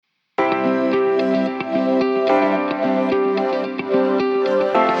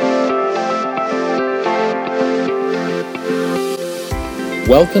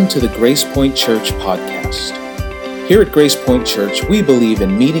Welcome to the Grace Point Church podcast. Here at Grace Point Church, we believe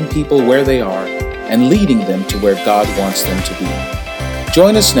in meeting people where they are and leading them to where God wants them to be.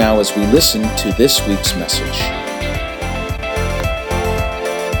 Join us now as we listen to this week's message.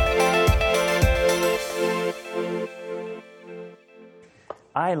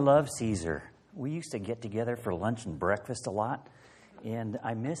 I love Caesar. We used to get together for lunch and breakfast a lot, and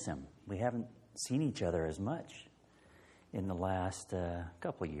I miss him. We haven't seen each other as much in the last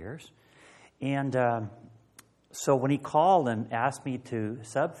couple of years. And so when he called and asked me to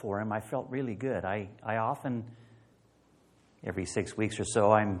sub for him, I felt really good. I often, every 6 weeks or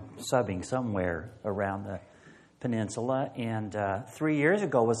so, I'm subbing somewhere around the peninsula. And 3 years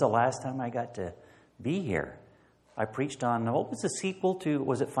ago was the last time I got to be here. I preached on, what was the sequel to,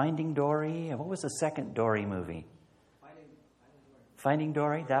 was it Finding Dory? What was the second Dory movie? Finding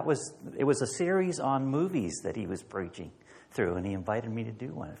Dory. It was a series on movies that he was preaching through, and he invited me to do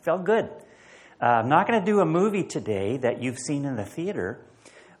one. It felt good. I'm not going to do a movie today that you've seen in the theater,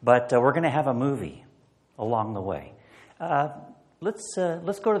 but we're going to have a movie along the way. Let's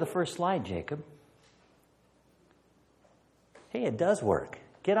go to the first slide, Jacob. Hey, it does work.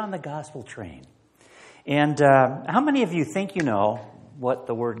 Get on the gospel train. And how many of you think you know what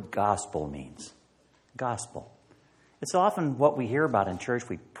the word gospel means? Gospel. It's often what we hear about in church.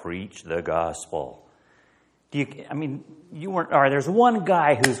 We preach the gospel. There's one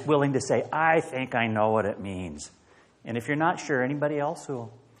guy who's willing to say, I think I know what it means. And if you're not sure, anybody else do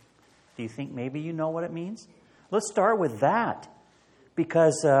you think maybe you know what it means? Let's start with that,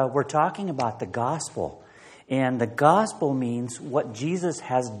 because we're talking about the gospel. And the gospel means what Jesus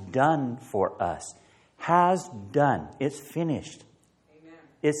has done for us. Has done. It's finished. Amen.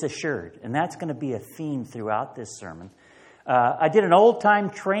 It's assured. And that's going to be a theme throughout this sermon. I did an old-time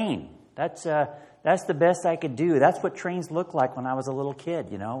train. That's the best I could do. That's what trains looked like when I was a little kid.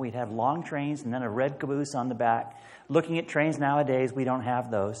 You know, we'd have long trains and then a red caboose on the back. Looking at trains nowadays, we don't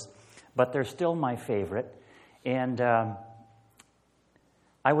have those, but they're still my favorite. And I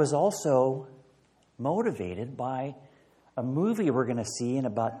was also motivated by a movie we're going to see in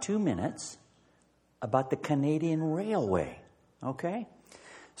about 2 minutes about the Canadian Railway. Okay?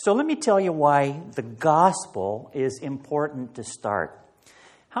 So let me tell you why the gospel is important to start.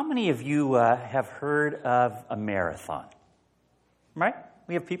 How many of you have heard of a marathon? Right?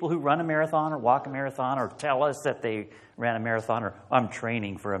 We have people who run a marathon or walk a marathon or tell us that they ran a marathon, or I'm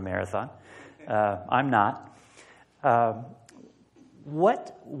training for a marathon. I'm not.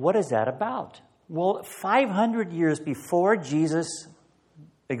 What is that about? Well, 500 years before Jesus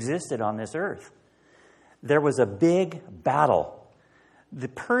existed on this earth, there was a big battle. The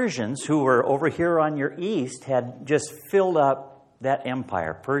Persians, who were over here on your east, had just filled up that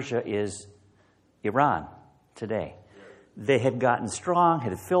empire. Persia is Iran today. They had gotten strong,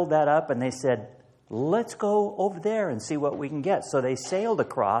 had filled that up, and they said, let's go over there and see what we can get. So they sailed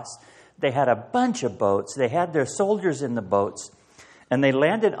across. They had a bunch of boats. They had their soldiers in the boats, and they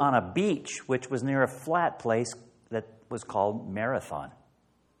landed on a beach, which was near a flat place that was called Marathon.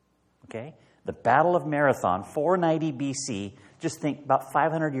 Okay? The Battle of Marathon, 490 BC, just think about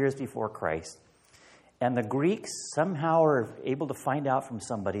 500 years before Christ. And the Greeks somehow are able to find out from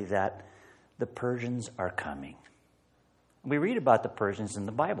somebody that the Persians are coming. We read about the Persians in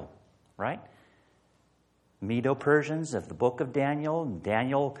the Bible, right? Medo-Persians of the book of Daniel.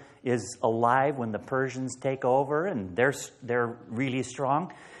 Daniel is alive when the Persians take over, and they're really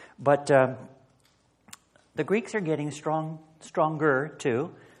strong. But the Greeks are getting stronger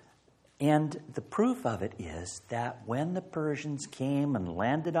too. And the proof of it is that when the Persians came and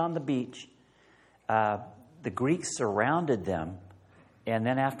landed on the beach, the Greeks surrounded them, and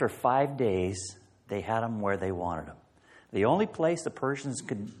then after 5 days, they had them where they wanted them. The only place the Persians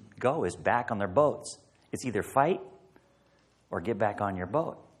could go is back on their boats. It's either fight or get back on your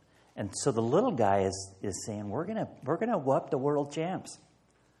boat. And so the little guy is saying, we're gonna whoop the world champs.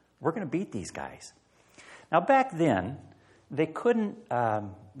 We're gonna beat these guys. Now back then, they couldn't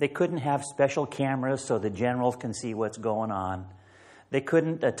have special cameras so the generals can see what's going on. They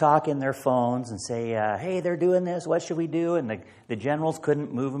couldn't talk in their phones and say, hey, they're doing this, what should we do? And the generals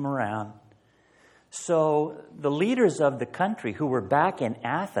couldn't move them around. So the leaders of the country who were back in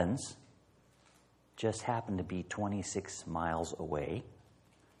Athens just happened to be 26 miles away,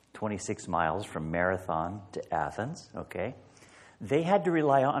 26 miles from Marathon to Athens, okay? They had to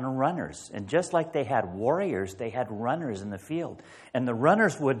rely on runners. And just like they had warriors, they had runners in the field. And the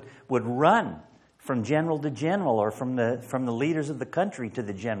runners would run from general to general, or from the leaders of the country to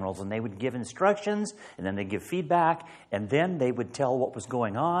the generals, and they would give instructions, and then they'd give feedback, and then they would tell what was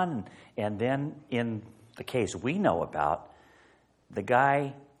going on, and then in the case we know about, The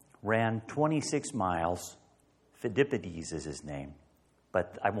guy ran 26 miles. Phidippides is his name,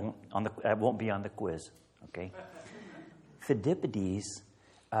 but I won't be on the quiz. Okay. Phidippides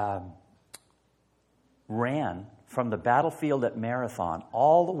ran from the battlefield at Marathon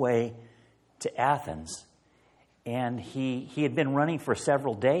all the way to Athens, and he had been running for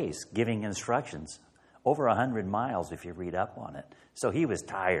several days, giving instructions, over 100 miles if you read up on it. So he was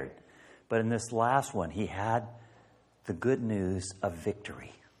tired. But in this last one, he had the good news of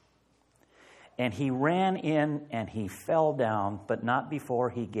victory. And he ran in and he fell down, but not before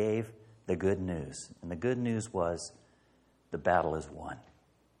he gave the good news. And the good news was, the battle is won.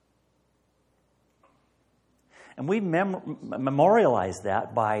 And we memorialize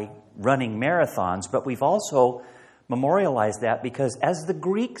that by running marathons, but we've also memorialized that because as the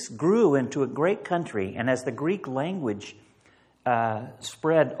Greeks grew into a great country, and as the Greek language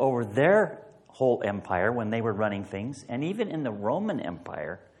spread over their whole empire when they were running things, and even in the Roman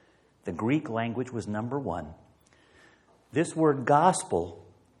Empire, the Greek language was number one. This word gospel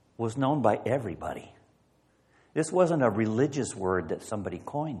was known by everybody. This wasn't a religious word that somebody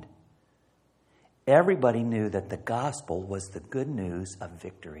coined. Everybody knew that the gospel was the good news of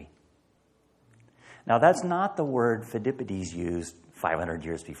victory. Now, that's not the word Phidippides used 500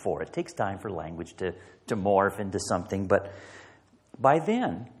 years before. It takes time for language to morph into something, but by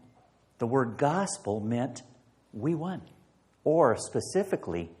then, the word gospel meant we won, or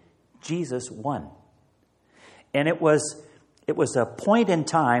specifically, Jesus won. And it was a point in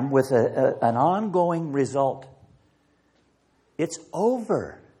time with an ongoing result. It's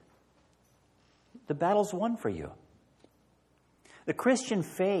over. The battle's won for you. The Christian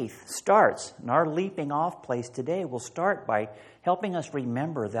faith starts, and our leaping off place today will start by helping us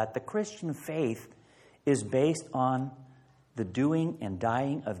remember that the Christian faith is based on the doing and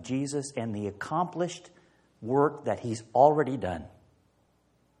dying of Jesus and the accomplished work that he's already done.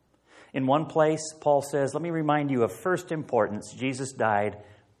 In one place, Paul says, let me remind you of first importance. Jesus died,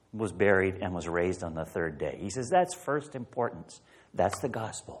 was buried, and was raised on the third day. He says that's first importance. That's the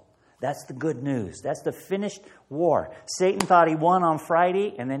gospel. That's the good news. That's the finished war. Satan thought he won on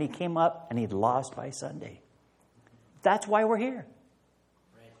Friday, and then he came up and he'd lost by Sunday. That's why we're here.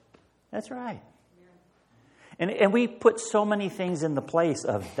 Right. That's right. Yeah. And we put so many things in the place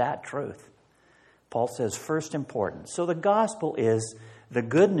of that truth. Paul says first importance. So the gospel is the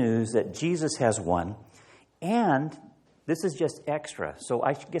good news that Jesus has won, and this is just extra. So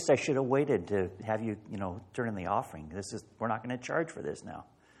I guess I should have waited to have you, turn in the offering. We're not going to charge for this now.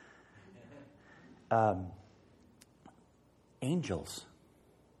 Angels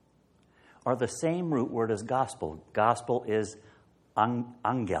are the same root word as gospel. Gospel is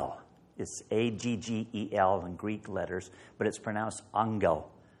angel. It's A-G-G-E-L in Greek letters, but it's pronounced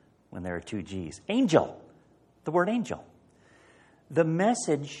angel when there are two G's. Angel, the word angel. The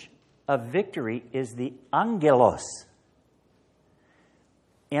message of victory is the angelos.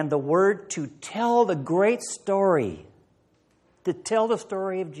 And the word to tell the great story, to tell the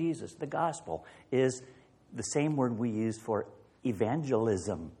story of Jesus, the gospel, is the same word we use for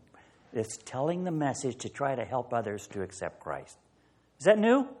evangelism. It's telling the message to try to help others to accept Christ. Is that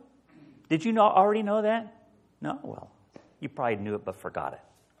new? Did you already know that? No? Well, you probably knew it but forgot it.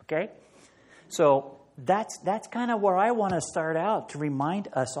 Okay? So that's kind of where I want to start out, to remind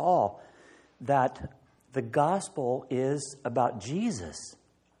us all that the gospel is about Jesus.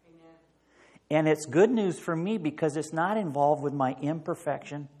 Amen. And it's good news for me because it's not involved with my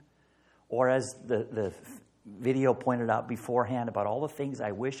imperfection, or as the video pointed out beforehand about all the things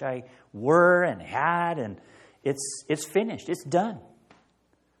I wish I were and had, and it's finished. It's done.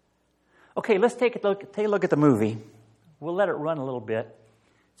 Okay, let's take a look at the movie. We'll let it run a little bit.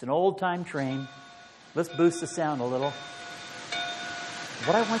 It's an old-time train. Let's boost the sound a little.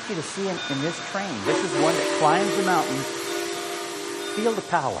 What I want you to see in this train, this is one that climbs the mountains. Feel the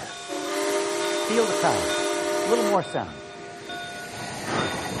power. Feel the power. A little more sound.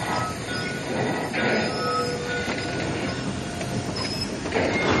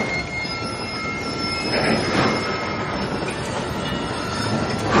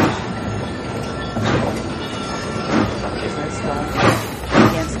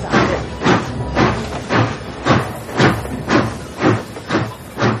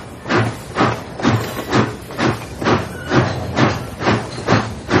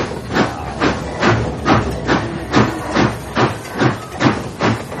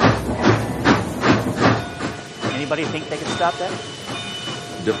 Anybody think they can stop that?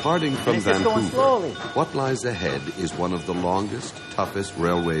 Departing from Vancouver, what lies ahead is one of the longest, toughest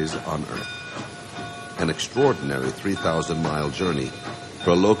railways on Earth. An extraordinary 3,000-mile journey for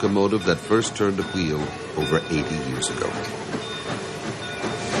a locomotive that first turned a wheel over 80 years ago.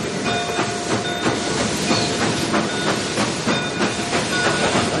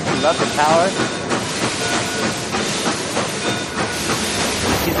 love the power.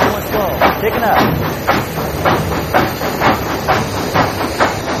 He's going slow. Picking up.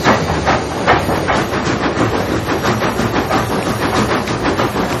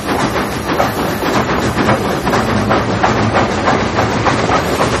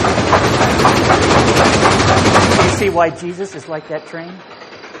 See why Jesus is like that train?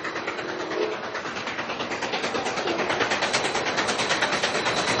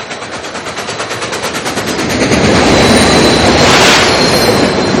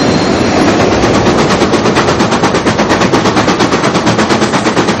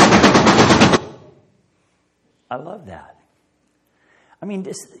 I love that. I mean,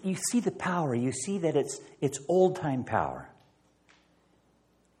 you see the power. You see that it's old-time power.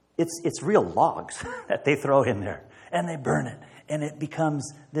 It's real logs that they throw in there, and they burn it, and it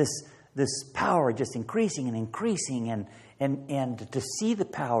becomes this power just increasing and increasing, and to see the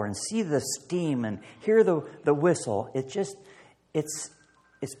power and see the steam and hear the whistle, it's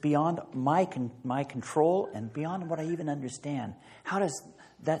beyond my control and beyond what I even understand. How does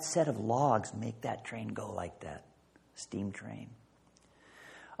that set of logs make that train go like that? Steam train.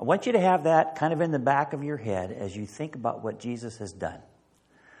 I want you to have that kind of in the back of your head as you think about what Jesus has done.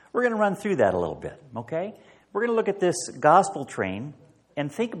 We're going to run through that a little bit, okay? We're going to look at this gospel train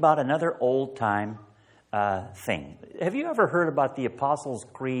and think about another old-time thing. Have you ever heard about the Apostles'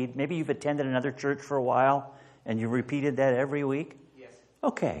 Creed? Maybe you've attended another church for a while and you repeated that every week? Yes.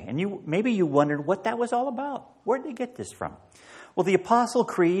 Okay, and maybe you wondered what that was all about. Where did they get this from? Well, the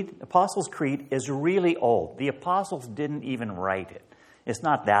Apostles' Creed is really old. The apostles didn't even write it. It's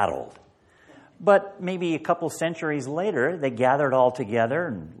not that old. But maybe a couple centuries later, they gathered all together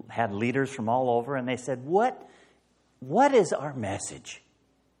and had leaders from all over, and they said, what is our message?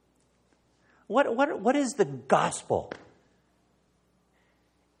 What is the gospel?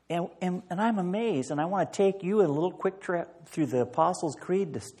 And I'm amazed, and I want to take you a little quick trip through the Apostles'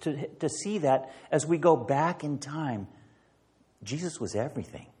 Creed to see that as we go back in time, Jesus was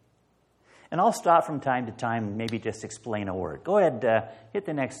everything. And I'll stop from time to time and maybe just explain a word. Go ahead, hit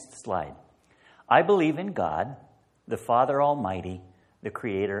the next slide. I believe in God, the Father Almighty, the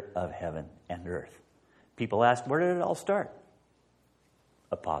creator of heaven and earth. People ask, where did it all start?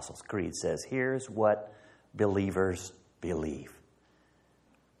 Apostles' Creed says, here's what believers believe.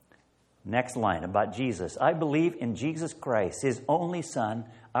 Next line about Jesus. I believe in Jesus Christ, his only Son,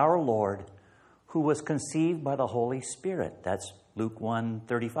 our Lord, who was conceived by the Holy Spirit. That's Luke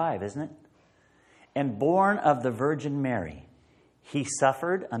 1:35, isn't it? And born of the Virgin Mary. He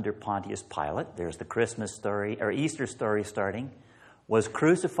suffered under Pontius Pilate. There's the Christmas story, or Easter story starting. Was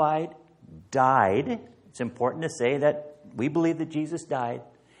crucified, died. It's important to say that we believe that Jesus died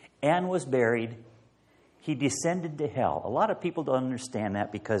and was buried. He descended to hell. A lot of people don't understand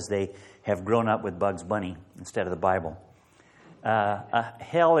that because they have grown up with Bugs Bunny instead of the Bible.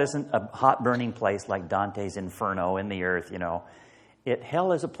 Hell isn't a hot burning place like Dante's Inferno in the earth, you know.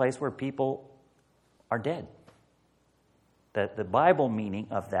 Hell is a place where people are dead. The Bible meaning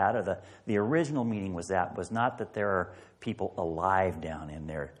of that, or the original meaning was not that there are people alive down in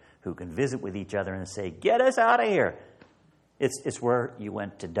there who can visit with each other and say, get us out of here. It's where you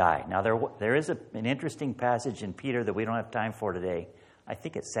went to die. Now, there is an interesting passage in Peter that we don't have time for today. I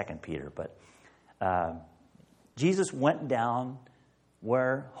think it's 2 Peter, but Jesus went down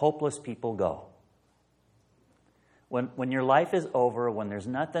where hopeless people go. When your life is over, when there's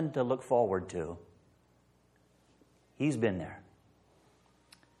nothing to look forward to, he's been there.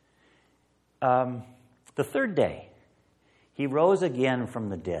 The third day, he rose again from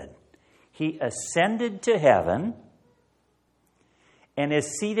the dead. He ascended to heaven and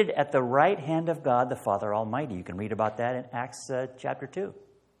is seated at the right hand of God, the Father Almighty. You can read about that in Acts chapter 2.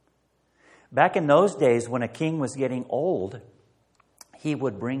 Back in those days, when a king was getting old, he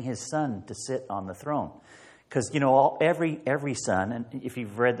would bring his son to sit on the throne. Because, you know, every son, and if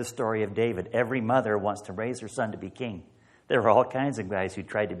you've read the story of David, every mother wants to raise her son to be king. There were all kinds of guys who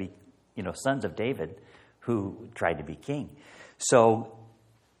tried to be, sons of David who tried to be king. So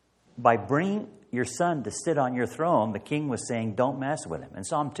by bringing your son to sit on your throne, the king was saying, don't mess with him. And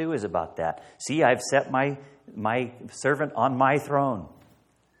Psalm 2 is about that. See, I've set my servant on my throne.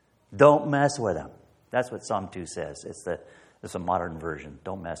 Don't mess with him. That's what Psalm 2 says. It's a modern version.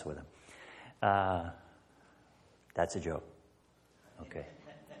 Don't mess with him. That's a joke. Okay.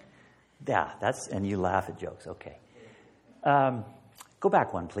 Yeah, and you laugh at jokes. Okay. Go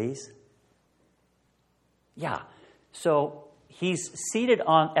back one, please. Yeah. So he's seated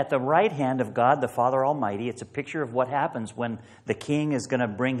at the right hand of God, the Father Almighty. It's a picture of what happens when the king is going to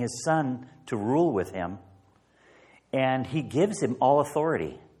bring his son to rule with him. And he gives him all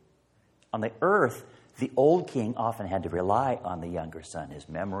authority. On the earth, the old king often had to rely on the younger son, his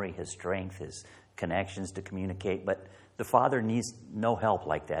memory, his strength, his connections to communicate. But the father needs no help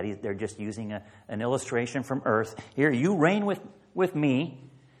like that. They're just using an illustration from earth. Here, you reign with me.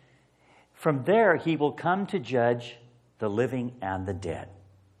 From there, he will come to judge the living and the dead.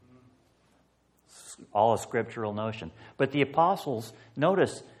 All a scriptural notion. But the apostles,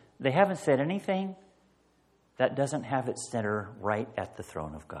 notice, they haven't said anything that doesn't have its center right at the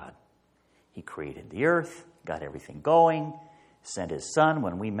throne of God. He created the earth, got everything going, sent his son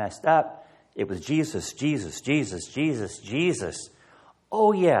when we messed up. It was Jesus, Jesus, Jesus, Jesus, Jesus.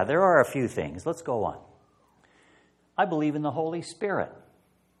 Oh yeah, there are a few things. Let's go on. I believe in the Holy Spirit.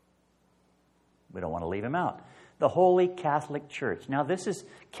 We don't want to leave him out. The Holy Catholic Church. Now this is,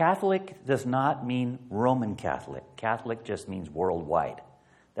 Catholic does not mean Roman Catholic. Catholic just means worldwide.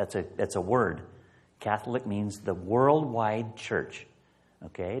 That's a word. Catholic means the worldwide church.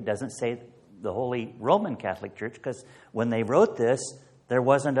 Okay? It doesn't say the Holy Roman Catholic Church, because when they wrote this, there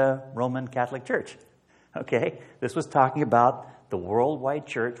wasn't a Roman Catholic Church. Okay? This was talking about the worldwide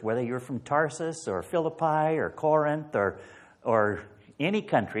church, whether you're from Tarsus or Philippi or Corinth or any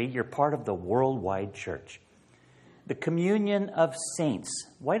country, you're part of the worldwide church. The communion of saints.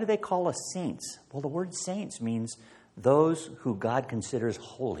 Why do they call us saints? Well, the word saints means those who God considers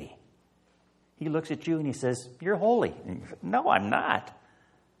holy. He looks at you and he says, you're holy. No, I'm not.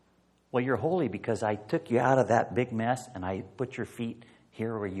 Well, you're holy because I took you out of that big mess and I put your feet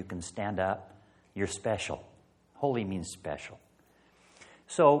here where you can stand up. You're special. Holy means special.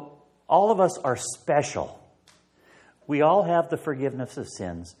 So all of us are special. We all have the forgiveness of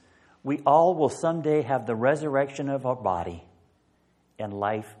sins. We all will someday have the resurrection of our body and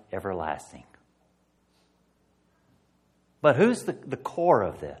life everlasting. But who's the core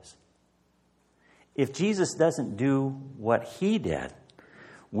of this? If Jesus doesn't do what he did,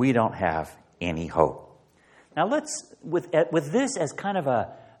 we don't have any hope. Now let's, with this as kind of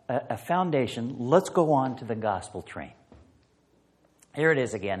a foundation, let's go on to the gospel train. Here it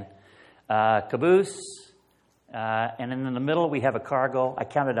is again. Caboose, and in the middle we have a cargo. I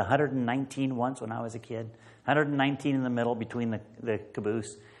counted 119 once when I was a kid. 119 in the middle between the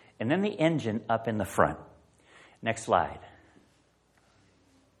caboose. And then the engine up in the front. Next slide.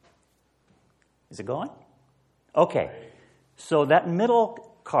 Is it going? Okay. So that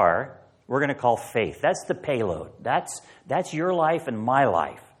middle car, we're going to call faith. That's the payload. That's your life and my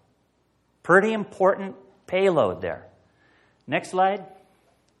life. Pretty important payload there. Next slide.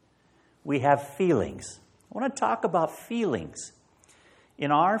 We have feelings. I want to talk about feelings.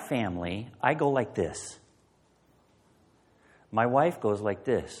 In our family, I go like this. My wife goes like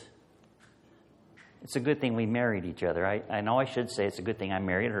this. It's a good thing we married each other. I know I should say it's a good thing I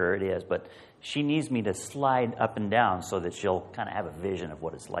married her. It is, but she needs me to slide up and down so that she'll kind of have a vision of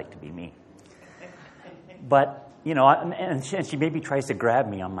what it's like to be me. But, you know, and she maybe tries to grab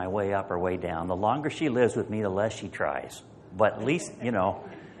me on my way up or way down. The longer she lives with me, the less she tries. But at least, you know,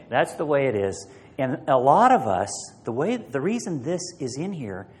 that's the way it is. And a lot of us, the reason this is in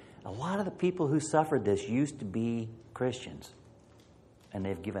here, a lot of the people who suffered this used to be Christians, and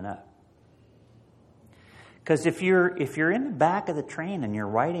they've given up. Because if you're in the back of the train and you're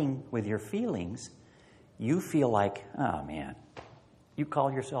riding with your feelings, you feel like, oh man, you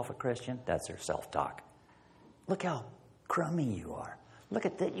call yourself a Christian? That's their self-talk. Look how crummy you are. Look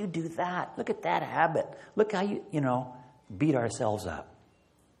at that, you do that. Look at that habit. Look how you beat ourselves up.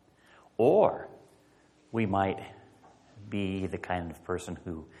 Or we might be the kind of person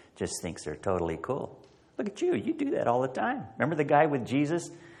who just thinks they're totally cool. Look at you do that all the time. Remember the guy with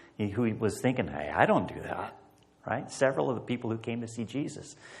Jesus who was thinking, hey, I don't do that, right? Several of the people who came to see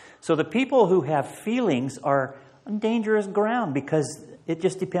Jesus. So the people who have feelings are on dangerous ground because it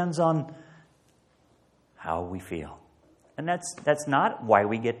just depends on how we feel. And that's not why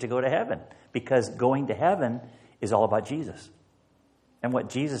we get to go to heaven, because going to heaven is all about Jesus and what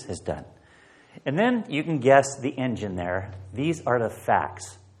Jesus has done. And then you can guess the engine there. These are the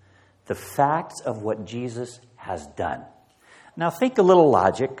facts of what Jesus has done. Now think a little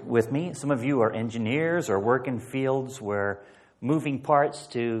logic with me. Some of you are engineers or work in fields where moving parts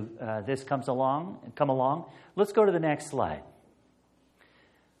to this come along. Let's go to the next slide.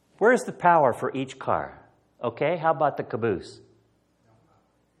 Where's the power for each car? Okay, how about the caboose?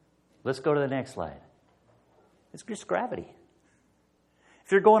 Let's go to the next slide. It's just gravity.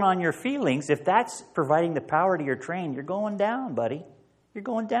 If you're going on your feelings, if that's providing the power to your train, you're going down, buddy. You're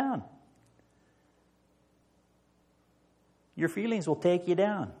going down. Your feelings will take you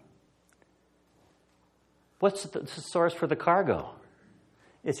down. What's the source for the cargo?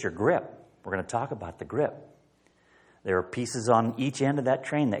 It's your grip. We're going to talk about the grip. There are pieces on each end of that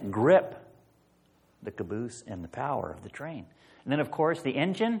train that grip the caboose and the power of the train. And then, of course, the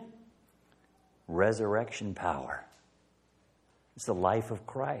engine, resurrection power. It's the life of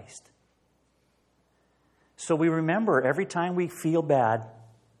Christ. So we remember every time we feel bad,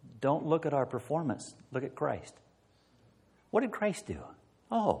 don't look at our performance. Look at Christ. What did Christ do?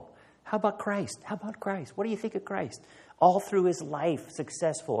 Oh, how about Christ? How about Christ? What do you think of Christ? All through his life,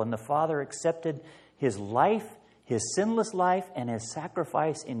 successful. And the Father accepted his life, his sinless life, and his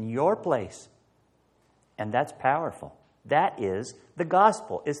sacrifice in your place. And that's powerful. That is the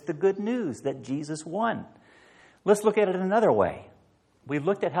gospel. It's the good news that Jesus won. Let's look at it another way. We've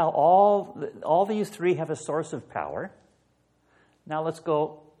looked at how all these three have a source of power. Now let's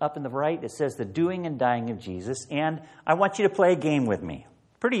go up in the right. It says the doing and dying of Jesus. And I want you to play a game with me.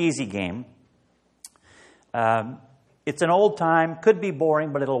 Pretty easy game. It's an old time. Could be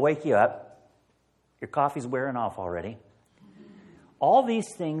boring, but it'll wake you up. Your coffee's wearing off already. All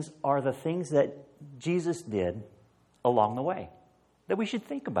these things are the things that Jesus did along the way that we should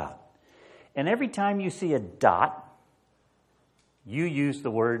think about. And every time you see a dot, you use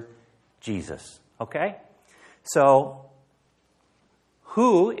the word Jesus. Okay? So,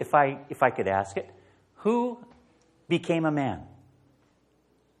 who, if I could ask it, who became a man?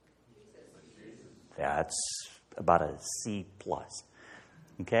 That's about a C+.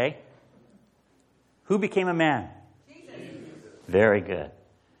 Okay? Who became a man? Jesus. Very good.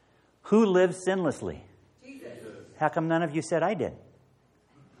 Who lived sinlessly? Jesus. How come none of you said I did?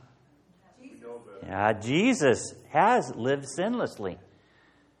 Jesus has lived sinlessly.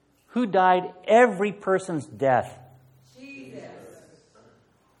 Who died every person's death? Jesus.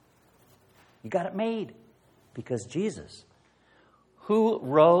 You got it made because Jesus. Who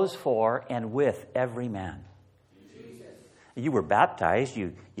rose for and with every man? Jesus. You were baptized.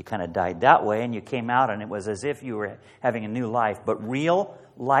 You kind of died that way, and you came out, and it was as if you were having a new life. But real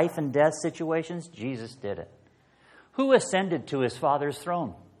life and death situations, Jesus did it. Who ascended to his Father's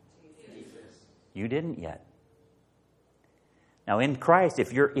throne? Jesus. You didn't yet. Now in Christ,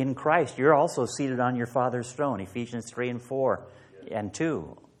 if you're in Christ, you're also seated on your Father's throne. Ephesians 3 and 4 and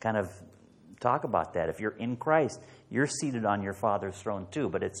 2 kind of talk about that. If you're in Christ, you're seated on your Father's throne too,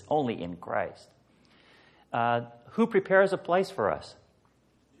 but it's only in Christ. Who prepares a place for us?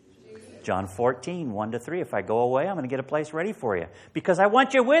 Jesus. John 14, 1-3. If I go away, I'm going to get a place ready for you because I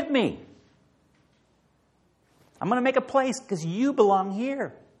want you with me. I'm going to make a place because you belong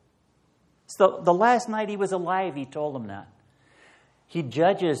here. So the last night he was alive, he told them that. He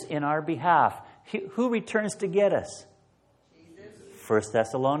judges in our behalf. Who returns to get us? 1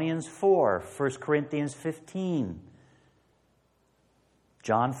 Thessalonians 4, 1 Corinthians 15,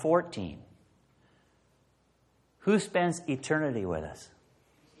 John 14. Who spends eternity with us?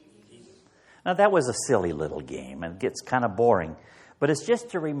 Now that was a silly little game and it gets kind of boring. But it's just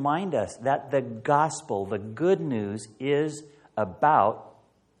to remind us that the gospel, the good news, is about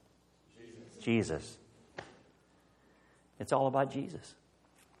Jesus. It's all about Jesus.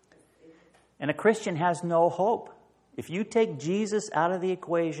 And a Christian has no hope. If you take Jesus out of the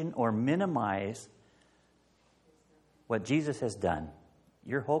equation or minimize what Jesus has done,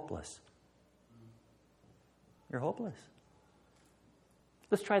 you're hopeless. You're hopeless.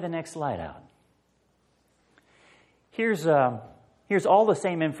 Let's try the next slide out. Here's all the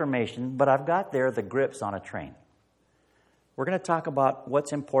same information, but I've got there the grips on a train. We're going to talk about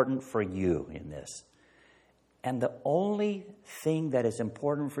what's important for you in this. And the only thing that is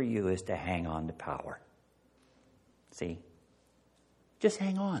important for you is to hang on to power. See? Just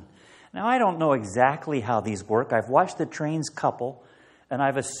hang on. Now, I don't know exactly how these work. I've watched the trains couple, and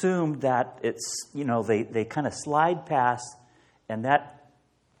I've assumed that it's, they kind of slide past, and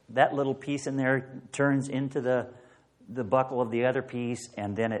that little piece in there turns into the buckle of the other piece,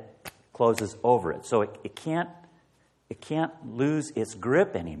 and then it closes over it. So it can't lose its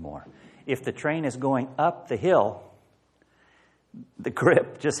grip anymore. If the train is going up the hill, the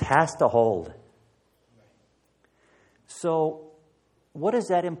grip just has to hold. So what does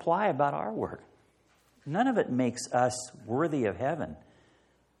that imply about our work? None of it makes us worthy of heaven,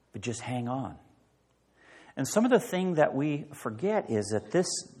 but just hang on. And some of the thing that we forget is that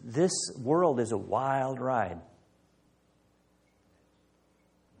this world is a wild ride.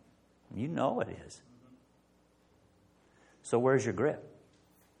 You know it is. So where's your grip?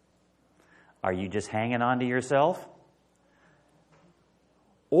 Are you just hanging on to yourself?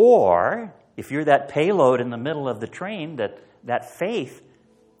 Or, if you're that payload in the middle of the train, that faith,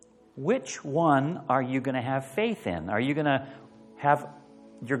 which one are you going to have faith in? Are you going to have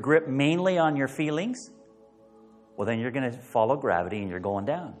your grip mainly on your feelings? Well, then you're going to follow gravity and you're going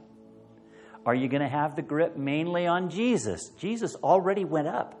down. Are you going to have the grip mainly on Jesus? Jesus already went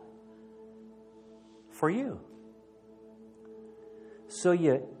up. for you. So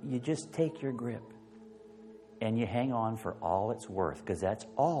you just take your grip and you hang on for all it's worth, because that's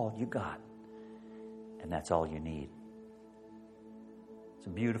all you got. And that's all you need. It's a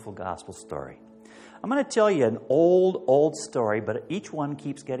beautiful gospel story. I'm going to tell you an old story, but each one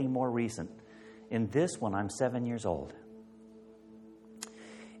keeps getting more recent. In this one, I'm 7 years old.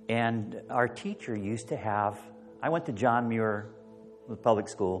 And our teacher used to have, I went to John Muir public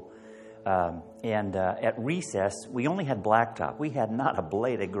school, and at recess, we only had blacktop. We had not a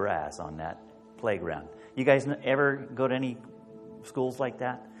blade of grass on that playground. You guys ever go to any schools like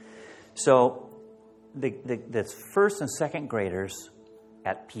that? So the first and second graders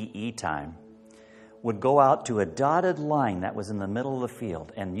at PE time would go out to a dotted line that was in the middle of the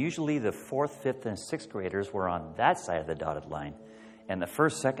field. And usually the fourth, fifth, and sixth graders were on that side of the dotted line. And the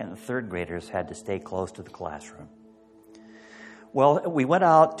first, second, and third graders had to stay close to the classroom. Well, we went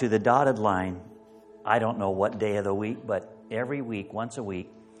out to the dotted line, I don't know what day of the week, but every week, once a week,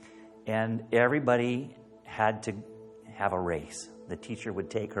 and everybody had to have a race. The teacher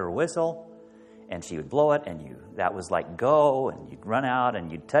would take her whistle, and she would blow it, and that was like go, and you'd run out, and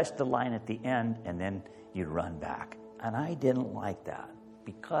you'd touch the line at the end, and then you'd run back. And I didn't like that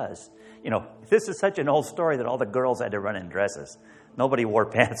because, this is such an old story that all the girls had to run in dresses. Nobody wore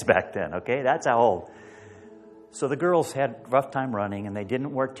pants back then, okay? That's how old. So the girls had a rough time running, and they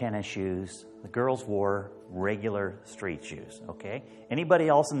didn't wear tennis shoes. The girls wore regular street shoes, okay? Anybody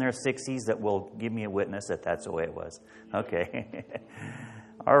else in their 60s that will give me a witness that that's the way it was? Okay.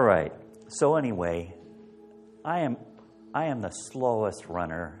 All right. So anyway, I am the slowest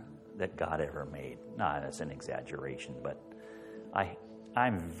runner that God ever made. No, that's an exaggeration, but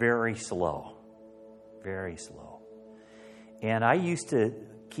I'm very slow. Very slow. And I used to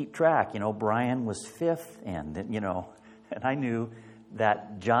keep track. Brian was fifth, and I knew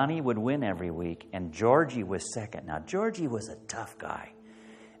that Johnny would win every week, and Georgie was second. Now, Georgie was a tough guy.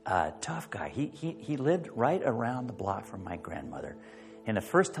 He lived right around the block from my grandmother. And the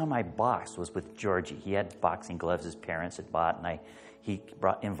first time I boxed was with Georgie. He had boxing gloves his parents had bought, and he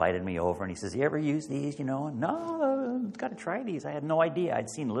invited me over, and he says, "You ever use these, No, I've got to try these. I had no idea. I'd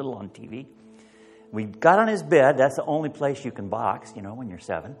seen little on TV. We got on his bed. That's the only place you can box, when you're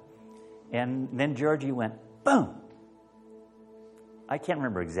 7. And then Georgie went, boom. I can't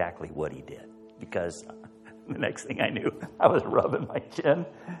remember exactly what he did, because the next thing I knew, I was rubbing my chin,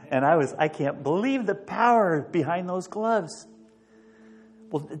 and I can't believe the power behind those gloves.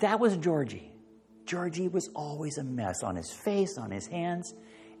 Well, that was Georgie. Georgie was always a mess on his face, on his hands,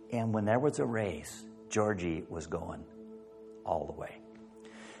 and when there was a race, Georgie was going all the way.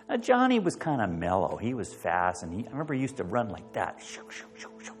 Now, Johnny was kind of mellow. He was fast, and I remember he used to run like that. Shoo, shoo,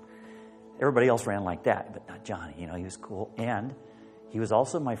 shoo, shoo. Everybody else ran like that, but not Johnny. He was cool, and he was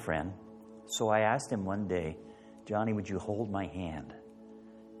also my friend. So I asked him one day, "Johnny, would you hold my hand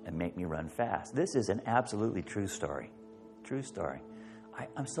and make me run fast?" This is an absolutely true story. True story.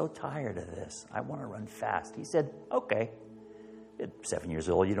 I'm so tired of this. I want to run fast. He said, "Okay." At 7 years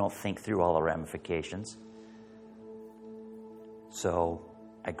old, you don't think through all the ramifications. So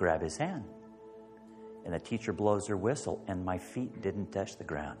I grab his hand, and the teacher blows her whistle, and my feet didn't touch the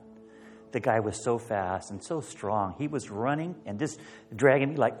ground. The guy was so fast and so strong. He was running and just dragging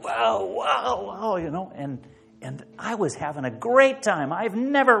me like, wow, wow, wow, and I was having a great time. I've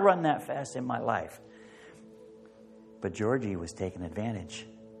never run that fast in my life. But Georgie was taking advantage.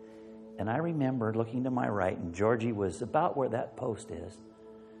 And I remember looking to my right, and Georgie was about where that post is.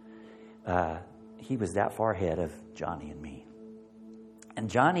 He was that far ahead of Johnny and me. And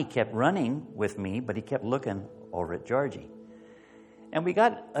Johnny kept running with me, but he kept looking over at Georgie. And we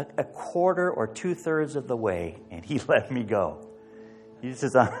got a quarter or 2/3 of the way, and he let me go. He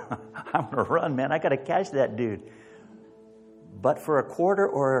says, "I'm going to run, man. I got to catch that dude." But for a quarter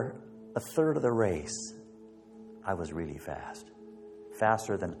or a third of the race, I was really fast.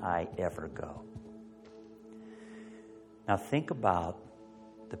 Faster than I ever go. Now think about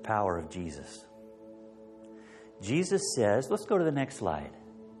the power of Jesus. Jesus says, let's go to the next slide.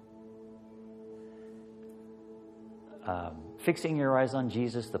 Fixing your eyes on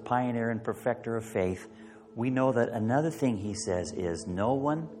Jesus, the pioneer and perfecter of faith, we know that another thing he says is, no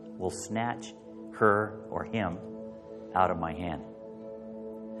one will snatch her or him out of my hand.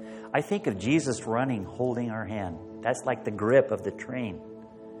 I think of Jesus running, holding our hand. That's like the grip of the train.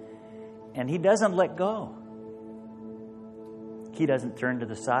 And he doesn't let go. He doesn't turn to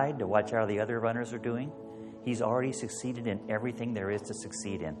the side to watch how the other runners are doing. He's already succeeded in everything there is to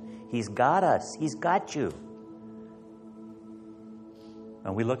succeed in. He's got us. He's got you.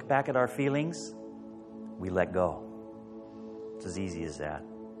 When we look back at our feelings, we let go. It's as easy as that.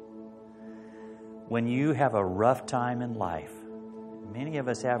 when you have a rough time in life, many of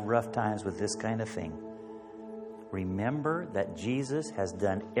us have rough times with this kind of thing, remember that Jesus has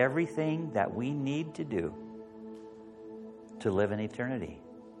done everything that we need to do to live in eternity.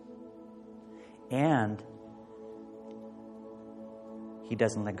 And He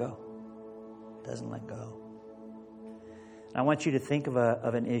doesn't let go. Doesn't let go. I want you to think of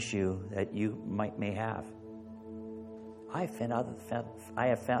an issue that you may have. I have found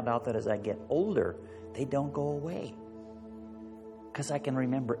out that as I get older, they don't go away. Because I can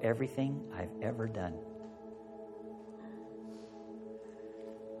remember everything I've ever done.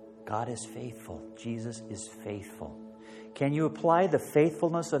 God is faithful. Jesus is faithful. Can you apply the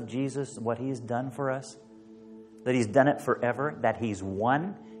faithfulness of Jesus, what He's done for us? That He's done it forever? That He's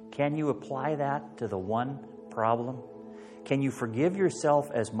won? Can you apply that to the one problem? Can you forgive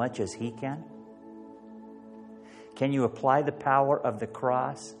yourself as much as He can? Can you apply the power of the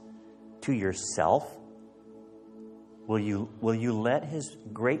cross to yourself? Will you let His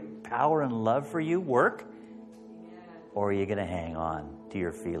great power and love for you work? Or are you going to hang on to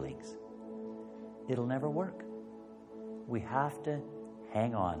your feelings? It'll never work. We have to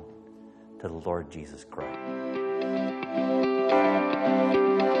hang on to the Lord Jesus Christ.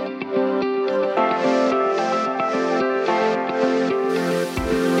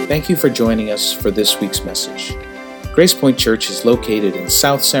 Thank you for joining us for this week's message. Grace Point Church is located in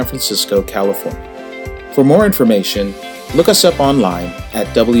South San Francisco, California. For more information, look us up online at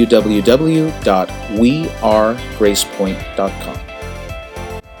www.wearegracepoint.com.